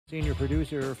Senior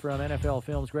producer from NFL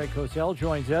Films, Greg Cosell,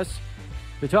 joins us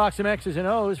to talk some X's and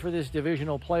O's for this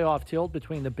divisional playoff tilt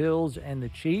between the Bills and the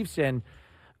Chiefs. And,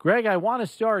 Greg, I want to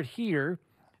start here.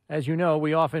 As you know,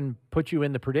 we often put you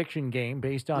in the prediction game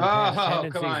based on past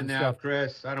tendencies come on and now, stuff.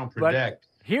 Chris. I don't predict.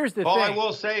 But here's the All thing. I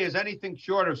will say is anything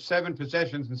short of 7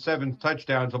 possessions and 7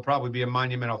 touchdowns will probably be a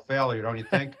monumental failure, don't you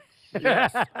think?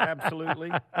 Yes,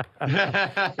 absolutely.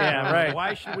 Yeah, right.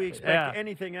 Why should we expect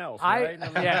anything else, I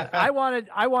right?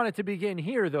 I wanted to begin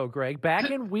here, though, Greg.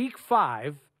 Back in Week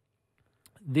 5,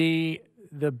 the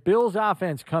Bills'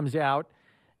 offense comes out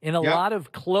in a lot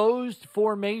of closed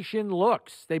formation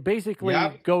looks. They basically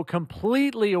go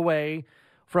completely away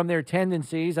from their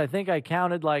tendencies. I think I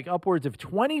counted like upwards of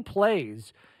 20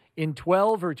 plays in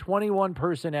 12 or 21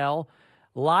 personnel.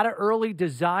 A lot of early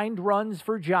designed runs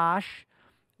for Josh.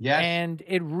 Yes. And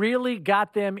it really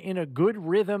got them in a good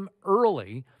rhythm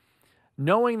early.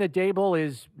 Knowing that Dable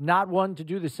is not one to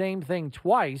do the same thing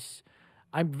twice,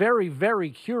 I'm very, very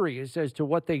curious as to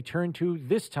what they turn to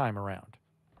this time around.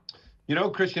 You know,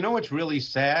 Chris, you know what's really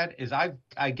sad is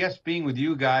I guess being with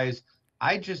you guys,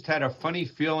 I just had a funny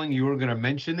feeling you were going to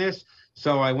mention this.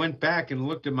 So I went back and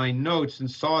looked at my notes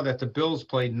and saw that the Bills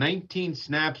played 19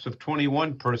 snaps of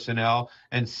 21 personnel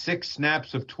and 6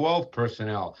 snaps of 12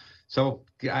 personnel. So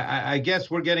I guess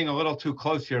we're getting a little too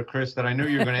close here, Chris, that I knew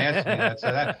you were going to ask me that.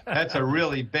 So that's a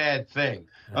really bad thing.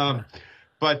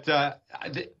 But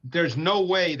there's no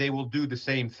way they will do the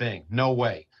same thing. No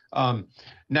way. Now,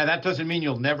 that doesn't mean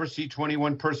you'll never see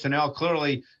 21 personnel,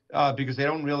 clearly, because they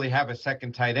don't really have a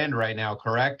second tight end right now,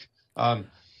 correct?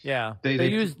 Yeah, they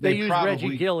use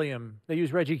Reggie Gilliam. They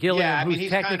use Reggie Gilliam, who's he's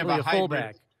technically kind of a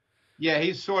fullback. Yeah,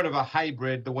 he's sort of a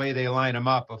hybrid the way they line him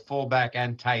up, a fullback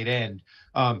and tight end.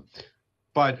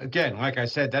 But again, like I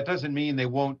said, that doesn't mean they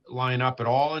won't line up at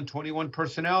all in 21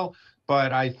 personnel.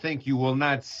 But I think you will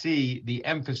not see the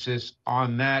emphasis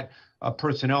on that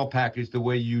personnel package the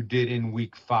way you did in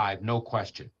Week 5, no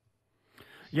question.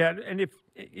 Yeah, and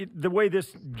the way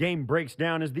this game breaks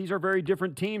down is these are very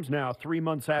different teams now. 3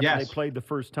 months after they played the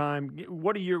first time,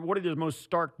 what are the most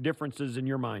stark differences in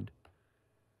your mind?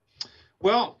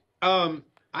 Well,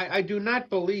 I do not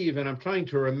believe, and I'm trying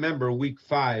to remember Week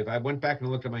 5. I went back and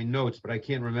looked at my notes, but I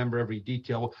can't remember every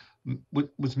detail.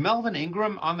 Was Melvin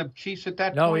Ingram on the Chiefs at that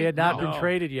point? No, he had not been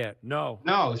traded yet. No.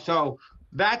 So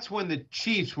that's when the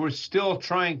Chiefs were still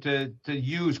trying to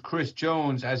use Chris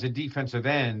Jones as a defensive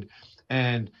end,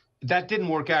 and that didn't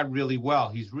work out really well.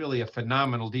 He's really a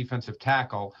phenomenal defensive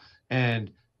tackle,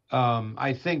 and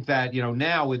I think that,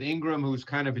 now with Ingram, who's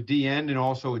kind of a D end and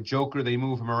also a joker, they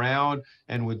move him around,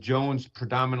 and with Jones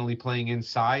predominantly playing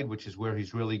inside, which is where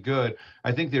he's really good,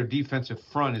 I think their defensive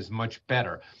front is much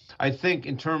better. I think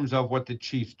in terms of what the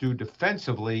Chiefs do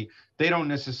defensively, they don't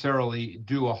necessarily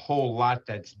do a whole lot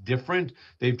that's different.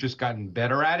 They've just gotten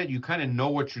better at it. You kind of know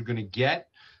what you're going to get.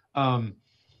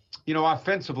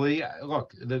 Offensively,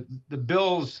 look, the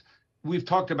Bills, we've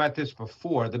talked about this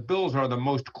before. The Bills are the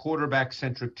most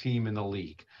quarterback-centric team in the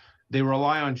league. They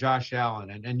rely on Josh Allen.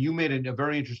 And you made a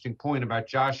very interesting point about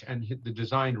Josh and the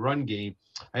designed run game.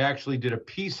 I actually did a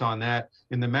piece on that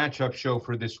in the matchup show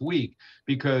for this week,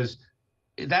 because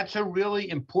that's a really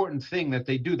important thing that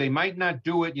they do. They might not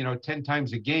do it, 10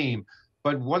 times a game,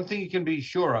 but one thing you can be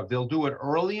sure of, they'll do it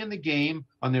early in the game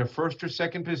on their first or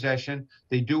second possession.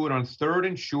 They do it on third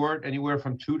and short, anywhere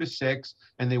from 2 to 6,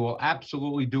 and they will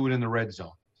absolutely do it in the red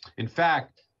zone. In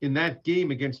fact, in that game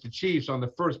against the Chiefs on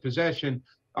the first possession,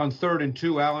 on 3rd and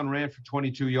 2, Allen ran for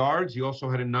 22 yards. He also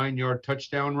had a 9-yard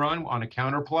touchdown run on a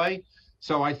counter play.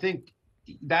 So I think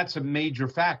that's a major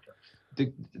factor.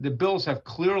 The Bills have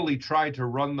clearly tried to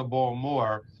run the ball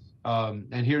more.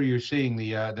 And here you're seeing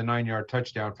the 9-yard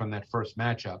touchdown from that first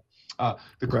matchup.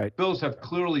 The Bills have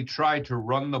clearly tried to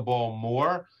run the ball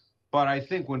more, but I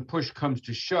think when push comes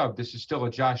to shove, this is still a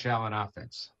Josh Allen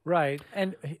offense. Right.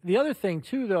 And the other thing,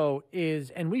 too, though,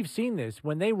 is, and we've seen this,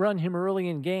 when they run him early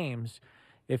in games,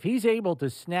 if he's able to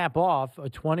snap off a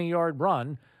 20-yard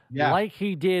run, like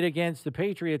he did against the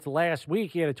Patriots last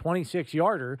week, he had a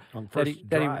 26-yarder. On the first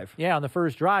drive. On the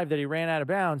first drive that he ran out of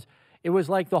bounds. It was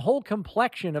like the whole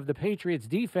complexion of the Patriots'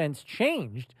 defense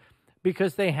changed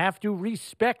because they have to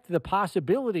respect the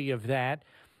possibility of that.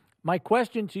 My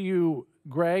question to you,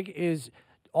 Greg, is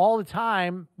all the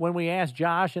time when we ask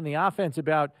Josh and the offense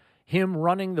about him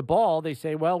running the ball, they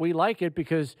say, well, we like it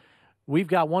because we've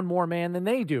got one more man than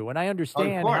they do. And I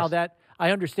understand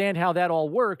how that all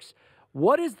works.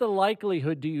 What is the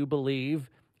likelihood, do you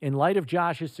believe, in light of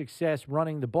Josh's success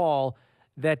running the ball,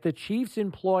 that the Chiefs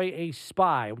employ a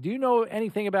spy? Do you know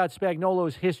anything about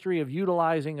Spagnuolo's history of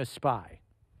utilizing a spy?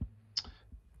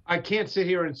 I can't sit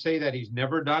here and say that he's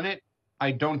never done it.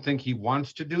 I don't think he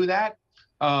wants to do that.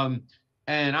 And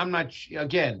I'm not,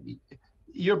 again,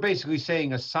 you're basically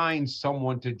saying assign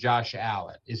someone to Josh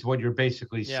Allen is what you're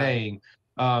basically saying.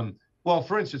 Well,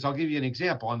 for instance, I'll give you an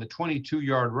example. On the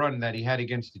 22-yard run that he had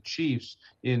against the Chiefs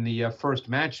in the first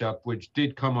matchup, which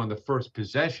did come on the first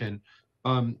possession,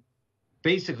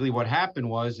 basically what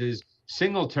happened is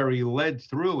Singletary led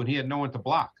through and he had no one to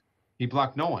block. He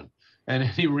blocked no one, and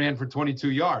he ran for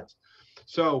 22 yards.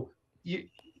 So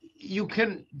you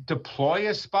can deploy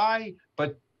a spy,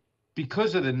 but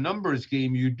because of the numbers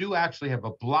game, you do actually have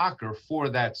a blocker for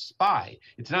that spy.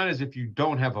 It's not as if you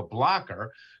don't have a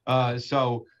blocker.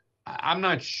 So I'm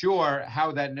not sure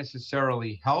how that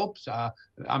necessarily helps.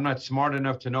 I'm not smart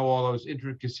enough to know all those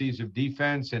intricacies of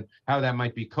defense and how that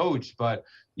might be coached, but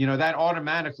that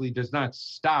automatically does not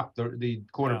stop the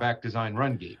quarterback design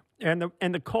run game. And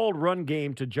the cold run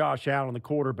game to Josh Allen, the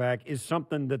quarterback, is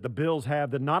something that the Bills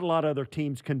have that not a lot of other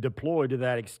teams can deploy to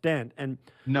that extent. And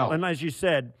as you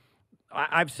said,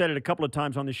 I've said it a couple of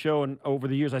times on the show, and over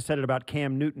the years I said it about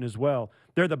Cam Newton as well.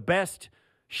 They're the best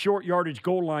short yardage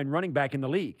goal line running back in the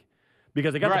league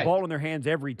because they got the ball in their hands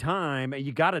every time, and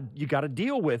you got to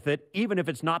deal with it, even if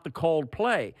it's not the called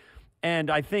play. And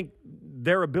I think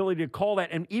their ability to call that,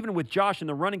 and even with Josh in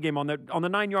the running game on the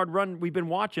 9-yard run we've been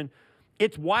watching,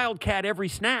 it's wildcat every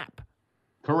snap.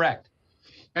 Correct.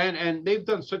 And they've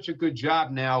done such a good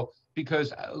job now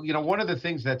because, one of the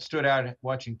things that stood out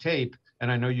watching tape,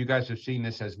 and I know you guys have seen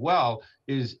this as well,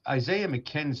 is Isaiah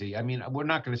McKenzie. I mean, we're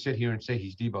not going to sit here and say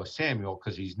he's Deebo Samuel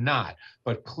because he's not,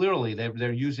 but clearly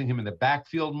they're using him in the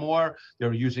backfield more.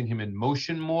 They're using him in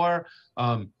motion more.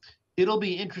 It'll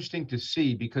be interesting to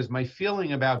see because my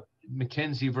feeling about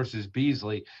McKenzie versus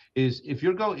Beasley is if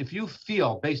you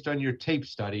feel based on your tape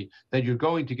study that you're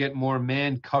going to get more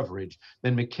man coverage,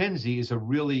 then McKenzie is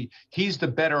he's the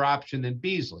better option than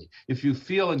Beasley. If you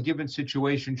feel in given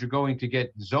situations you're going to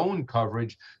get zone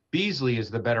coverage, Beasley is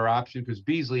the better option because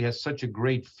Beasley has such a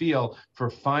great feel for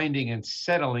finding and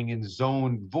settling in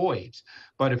zone voids.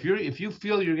 But if you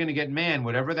feel you're going to get man,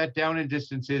 whatever that down and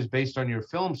distance is based on your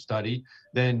film study,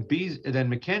 then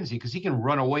McKenzie, because he can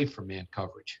run away from man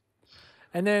coverage.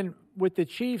 And then with the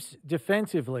Chiefs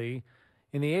defensively,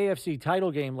 in the AFC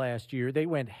title game last year, they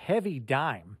went heavy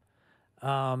dime.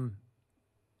 And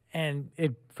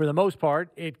for the most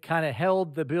part, it kind of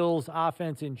held the Bills'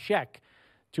 offense in check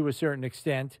to a certain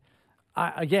extent.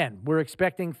 Again, we're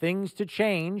expecting things to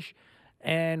change,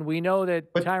 and we know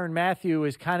that Tyrann Mathieu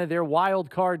is kind of their wild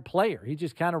card player. He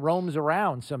just kind of roams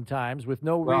around sometimes with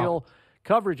no real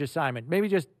coverage assignment. Maybe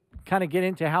just kind of get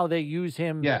into how they use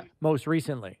him most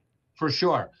recently. For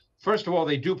sure. First of all,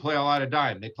 they do play a lot of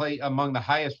dime. They play among the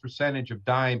highest percentage of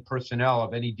dime personnel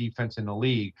of any defense in the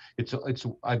league. It's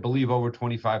I believe over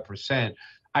 25%.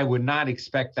 I would not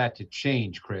expect that to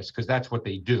change, Chris, because that's what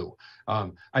they do.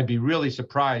 I'd be really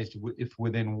surprised if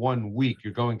within 1 week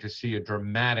you're going to see a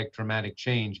dramatic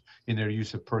change in their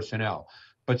use of personnel.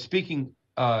 But speaking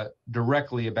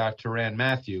directly about Tyrann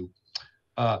Mathieu,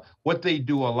 what they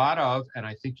do a lot of, and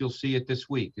I think you'll see it this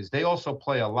week, is they also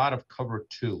play a lot of cover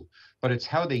two, but it's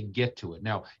how they get to it.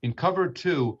 Now, in cover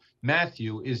two,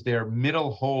 Mathieu is their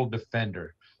middle hole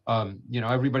defender.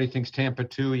 Everybody thinks Tampa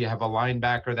 2, you have a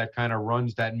linebacker that kind of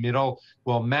runs that middle.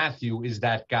 Well, Mathieu is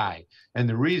that guy. And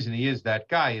the reason he is that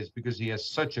guy is because he has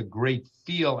such a great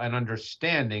feel and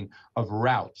understanding of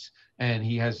routes. And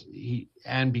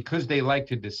and because they like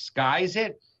to disguise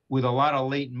it with a lot of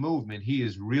late movement, he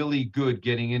is really good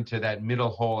getting into that middle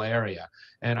hole area.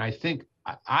 And I think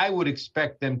I would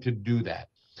expect them to do that.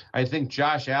 I think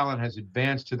Josh Allen has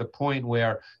advanced to the point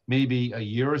where maybe a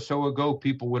year or so ago,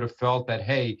 people would have felt that,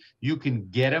 hey, you can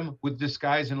get him with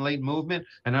disguise and late movement.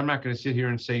 And I'm not going to sit here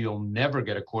and say you'll never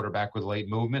get a quarterback with late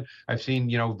movement. I've seen,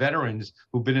 veterans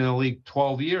who've been in the league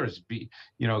 12 years be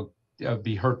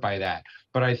hurt by that.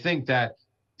 But I think that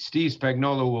Steve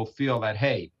Spagnuolo will feel that,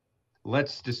 hey,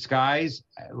 let's disguise,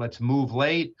 let's move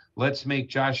late, let's make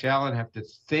Josh Allen have to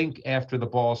think after the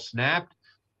ball snapped.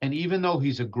 And even though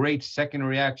he's a great second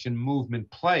reaction movement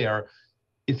player,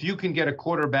 if you can get a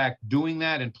quarterback doing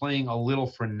that and playing a little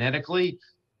frenetically,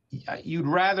 you'd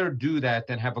rather do that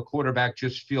than have a quarterback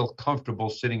just feel comfortable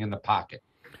sitting in the pocket.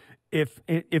 If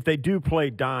they do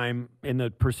play dime in the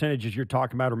percentages you're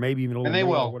talking about, or maybe even a little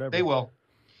more, or whatever. They will.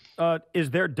 Is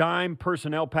their dime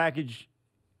personnel package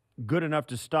good enough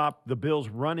to stop the Bills'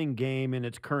 running game in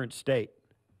its current state?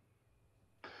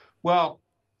 Well,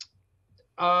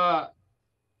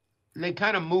 they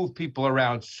kind of move people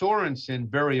around. Sorensen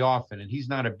very often, and he's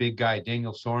not a big guy,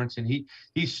 Daniel Sorensen.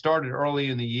 He started early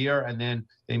in the year, and then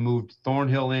they moved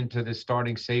Thornhill into the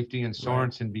starting safety, and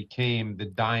Sorensen became the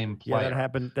dime player. Yeah,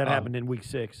 that happened in week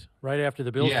 6, right after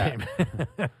the Bills game.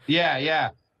 Yeah.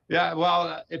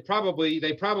 Well, they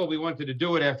probably wanted to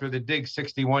do it after the Diggs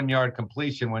 61-yard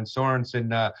completion when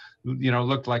Sorensen,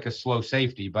 looked like a slow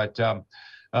safety. But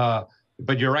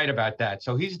you're right about that.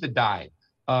 So he's the dime.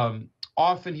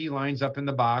 Often he lines up in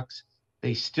the box.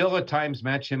 They still at times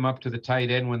match him up to the tight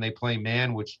end when they play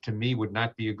man, which to me would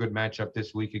not be a good matchup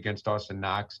this week against Dawson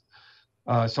Knox.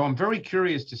 So I'm very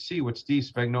curious to see what Steve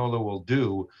Spagnuolo will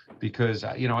do because,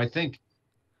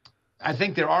 I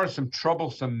think there are some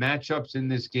troublesome matchups in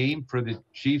this game for the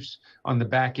Chiefs on the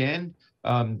back end.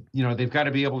 They've got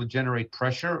to be able to generate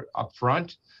pressure up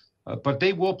front, but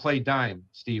they will play dime,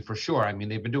 Steve, for sure. I mean,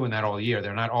 they've been doing that all year.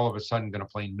 They're not all of a sudden going to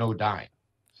play no dime.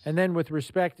 And then with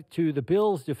respect to the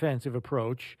Bills' defensive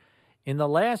approach, in the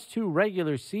last 2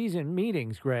 regular season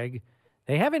meetings, Greg,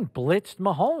 they haven't blitzed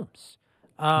Mahomes.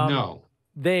 No.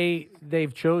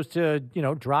 They've chose to,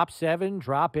 drop 7,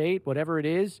 drop 8, whatever it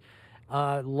is,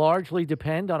 largely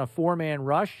depend on a 4-man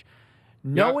rush.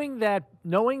 Knowing that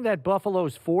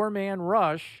Buffalo's 4-man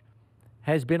rush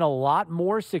has been a lot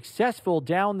more successful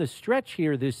down the stretch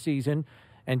here this season.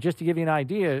 And just to give you an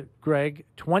idea, Greg,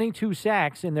 22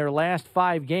 sacks in their last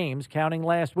 5 games, counting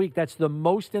last week. That's the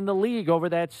most in the league over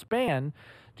that span.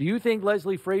 Do you think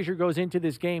Leslie Frazier goes into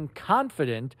this game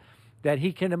confident that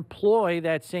he can employ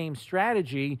that same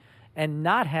strategy and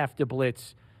not have to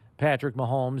blitz Patrick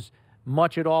Mahomes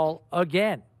much at all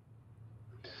again?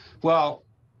 Well,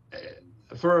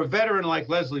 for a veteran like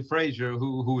Leslie Frazier,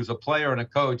 who is a player and a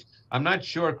coach, I'm not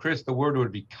sure, Chris, the word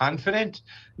would be confident,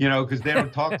 because they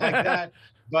don't talk like that.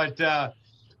 But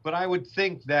I would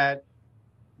think that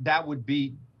would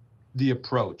be the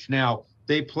approach. Now,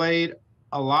 they played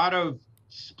a lot of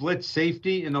split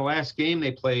safety in the last game.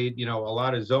 They played, a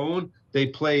lot of zone. They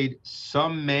played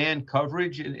some man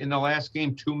coverage in the last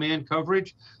game, 2-man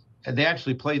coverage. And they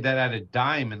actually played that at a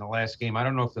dime in the last game. I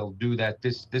don't know if they'll do that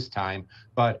this time,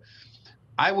 but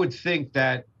I would think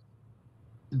that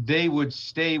they would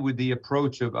stay with the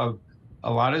approach of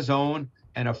a lot of zone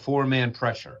and a 4-man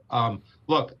pressure.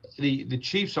 Look, the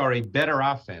Chiefs are a better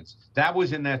offense. That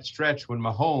was in that stretch when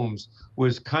Mahomes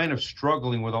was kind of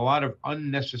struggling with a lot of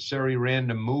unnecessary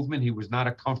random movement. He was not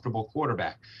a comfortable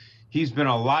quarterback. He's been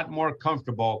a lot more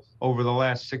comfortable over the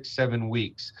last 6-7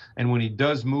 weeks. And when he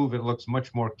does move, it looks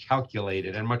much more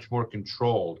calculated and much more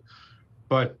controlled.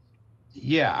 But,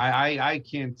 yeah, I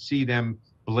can't see them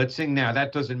blitzing. Now,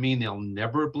 that doesn't mean they'll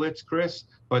never blitz, Chris,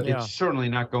 but it's certainly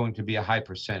not going to be a high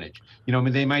percentage.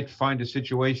 They might find a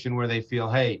situation where they feel,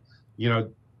 hey,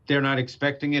 they're not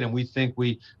expecting it, and we think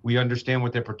we understand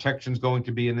what their protection is going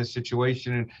to be in this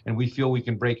situation, and we feel we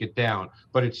can break it down.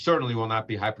 But it certainly will not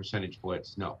be high percentage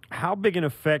blitz, no. How big an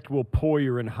effect will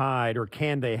Poyer and Hyde, or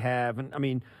can they have? And I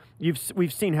mean,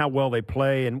 we've seen how well they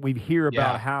play, and we hear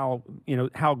about how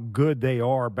good they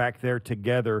are back there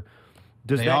together.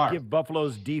 Does that give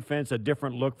Buffalo's defense a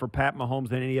different look for Pat Mahomes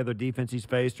than any other defense he's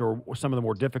faced, or some of the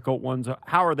more difficult ones?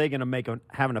 How are they going to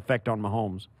have an effect on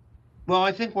Mahomes? Well,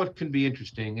 I think what can be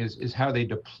interesting is how they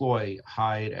deploy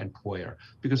Hyde and Poyer,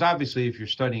 because obviously if you're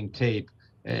studying tape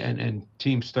and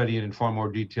teams study it in far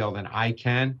more detail than I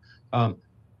can,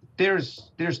 there's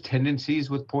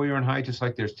tendencies with Poyer and Hyde, just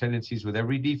like there's tendencies with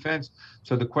every defense.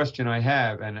 So the question I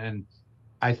have, and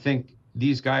I think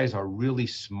these guys are really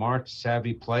smart,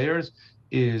 savvy players,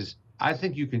 is I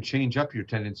think you can change up your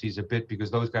tendencies a bit because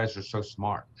those guys are so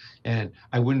smart. And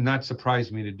I would not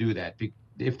surprise me to do that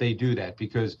if they do that,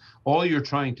 because all you're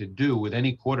trying to do with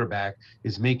any quarterback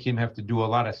is make him have to do a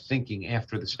lot of thinking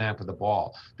after the snap of the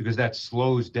ball, because that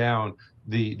slows down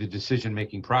the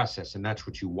decision-making process, and that's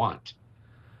what you want.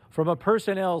 From a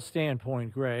personnel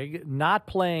standpoint, Greg, not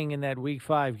playing in that Week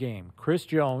 5 game, Chris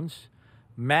Jones,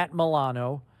 Matt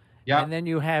Milano, and then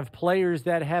you have players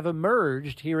that have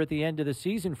emerged here at the end of the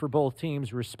season for both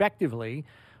teams respectively,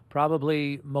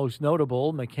 probably most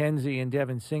notable, McKenzie and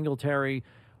Devin Singletary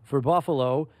for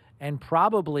Buffalo, and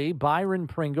probably Byron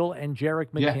Pringle and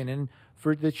Jerick McKinnon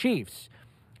for the Chiefs.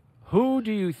 Who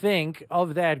do you think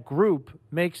of that group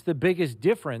makes the biggest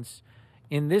difference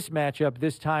in this matchup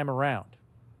this time around?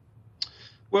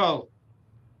 Well,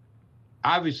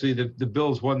 obviously the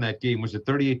Bills won that game. Was it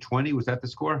 38-20? Was that the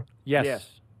score?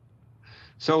 Yes.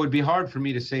 So it'd be hard for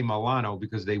me to say Milano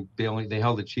because they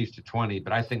held the Chiefs to 20,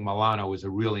 but I think Milano is a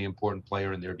really important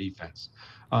player in their defense.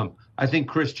 I think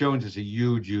Chris Jones is a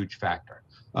huge factor.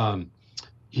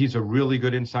 He's a really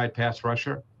good inside pass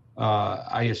rusher.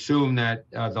 I assume that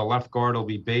the left guard will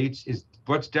be Bates.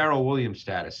 what's Darrell Williams'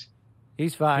 status?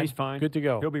 He's fine. He's fine. Good to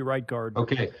go. He'll be right guard.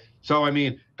 Okay. So, I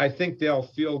mean, I think they'll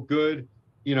feel good.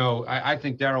 You know, I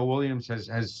think Darrell Williams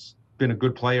has been a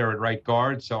good player at right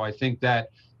guard. So I think that,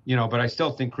 you know, but I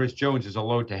still think Chris Jones is a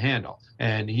load to handle.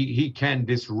 And he can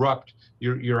disrupt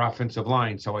your offensive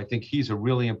line. So I think he's a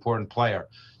really important player.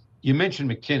 You mentioned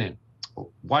McKinnon.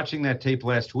 Watching that tape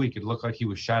last week, it looked like he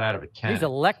was shot out of a cannon. He's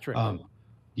electric.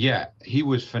 Yeah, he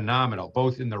was phenomenal,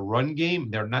 both in the run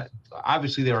game. They're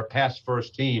a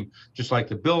pass-first team, just like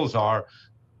the Bills are.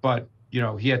 But, you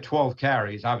know, he had 12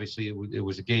 carries. Obviously, it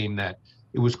was a game that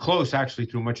it was close, actually,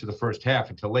 through much of the first half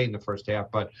until late in the first half.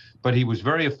 But he was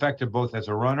very effective both as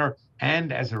a runner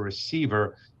and as a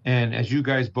receiver. And as you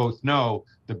guys both know,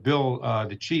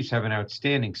 the Chiefs have an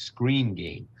outstanding screen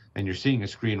game. And you're seeing a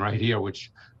screen right here,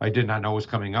 which I did not know was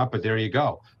coming up, but there you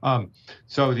go.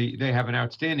 So they have an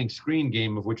outstanding screen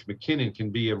game of which McKinnon can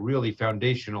be a really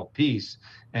foundational piece,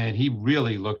 and he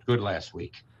really looked good last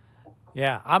week.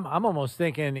 Yeah, I'm almost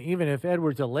thinking even if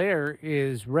Edwards-Helaire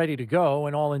is ready to go,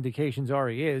 and all indications are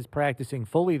he is practicing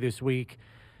fully this week,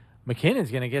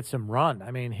 McKinnon's going to get some run.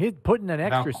 I mean, putting an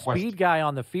extra speed guy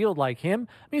on the field like him,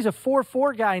 I mean, he's a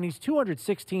 4'4" guy, and he's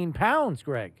 216 pounds,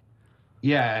 Greg.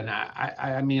 Yeah, and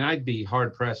I mean, I'd be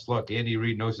hard-pressed. Look, Andy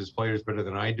Reid knows his players better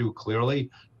than I do,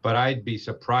 clearly, but I'd be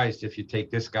surprised if you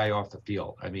take this guy off the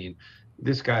field. I mean,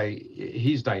 this guy,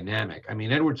 he's dynamic. I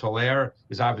mean, Edwards-Helaire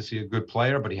is obviously a good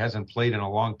player, but he hasn't played in a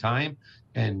long time,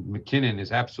 and McKinnon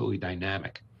is absolutely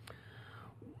dynamic.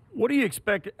 What do you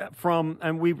expect from,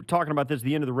 and we were talking about this at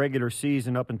the end of the regular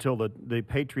season up until the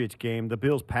Patriots game, the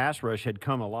Bills' pass rush had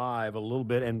come alive a little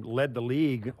bit and led the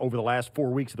league over the last 4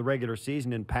 weeks of the regular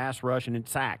season in pass rush and in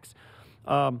sacks.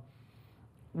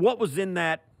 What was in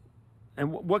that,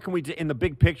 and what can we do in the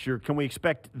big picture? Can we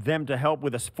expect them to help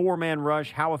with a four-man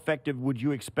rush? How effective would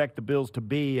you expect the Bills to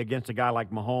be against a guy like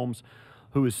Mahomes,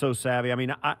 who is so savvy? I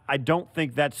mean, I don't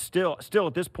think that's still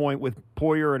at this point with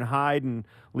Poyer and Hyde and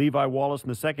Levi Wallace in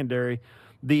the secondary,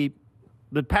 the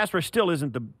pass rush still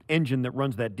isn't the engine that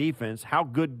runs that defense. How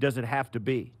good does it have to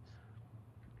be?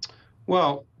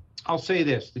 Well, I'll say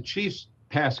this. The Chiefs'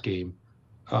 pass game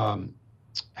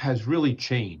has really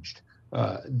changed.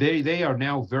 They are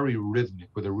now very rhythmic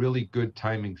with a really good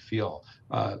timing feel.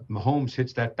 Mahomes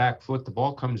hits that back foot, the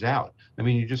ball comes out. I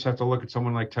mean, you just have to look at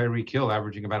someone like Tyreek Hill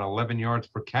averaging about 11 yards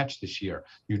per catch this year.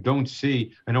 You don't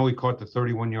see, I know he caught the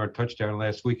 31-yard touchdown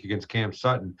last week against Cam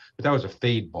Sutton, but that was a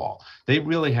fade ball. They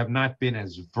really have not been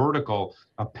as vertical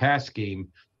a pass game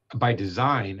by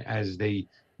design as they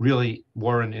really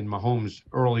were in Mahomes'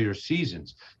 earlier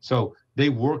seasons. So they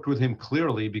worked with him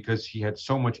clearly because he had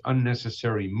so much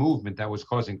unnecessary movement that was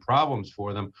causing problems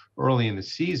for them early in the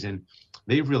season.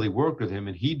 They've really worked with him,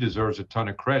 and he deserves a ton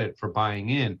of credit for buying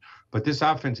in. But this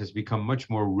offense has become much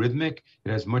more rhythmic.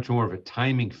 It has much more of a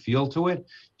timing feel to it.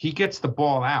 He gets the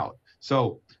ball out.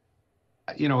 So,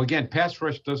 you know, again, pass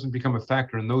rush doesn't become a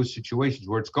factor in those situations.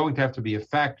 Where it's going to have to be a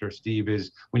factor, Steve,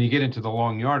 is when you get into the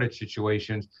long yardage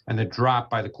situations and the drop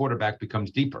by the quarterback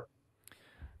becomes deeper.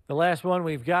 The last one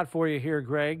we've got for you here,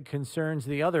 Greg, concerns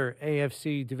the other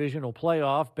AFC divisional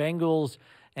playoff, Bengals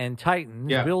and Titans.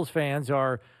 Yeah. Bills fans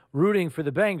are rooting for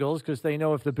the Bengals because they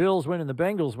know if the Bills win and the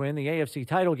Bengals win, the AFC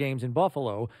title game's in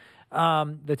Buffalo.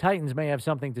 The Titans may have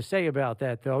something to say about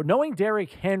that, though. Knowing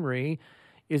Derrick Henry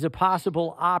is a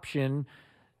possible option,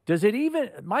 does it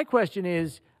even – my question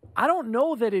is, I don't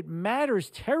know that it matters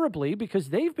terribly because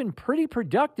they've been pretty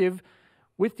productive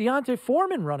with Deontay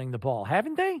Foreman running the ball,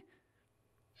 haven't they?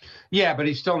 Yeah, but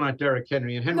he's still not Derrick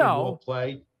Henry, and Henry will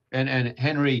play. And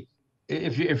Henry,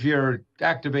 if you're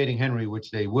activating Henry,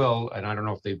 which they will, and I don't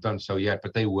know if they've done so yet,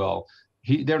 but they will.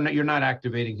 You're not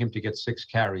activating him to get 6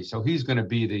 carries, so he's going to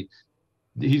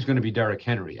be Derrick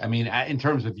Henry. I mean, in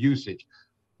terms of usage,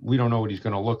 we don't know what he's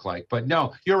going to look like. But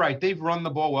no, you're right. They've run the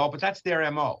ball well, but that's their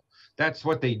MO. That's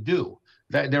what they do.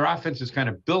 Their offense is kind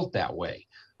of built that way.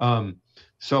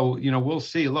 So, you know, we'll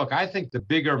see. Look, I think the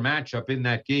bigger matchup in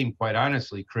that game, quite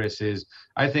honestly, Chris, is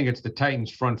I think it's the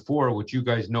Titans front four, which you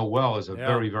guys know well is a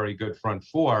very, very good front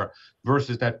four,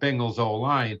 versus that Bengals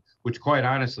O-line, which quite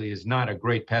honestly is not a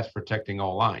great pass protecting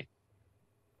O-line.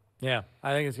 Yeah,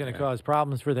 I think it's going to cause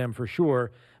problems for them for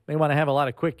sure. May want to have a lot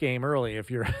of quick game early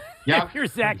if you're if you're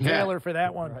Zach Taylor for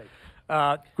that one.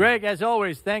 Right. Greg, as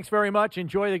always, thanks very much.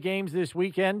 Enjoy the games this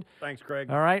weekend. Thanks, Greg.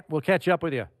 All right, we'll catch up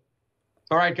with you.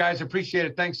 All right, guys, appreciate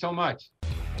it. Thanks so much.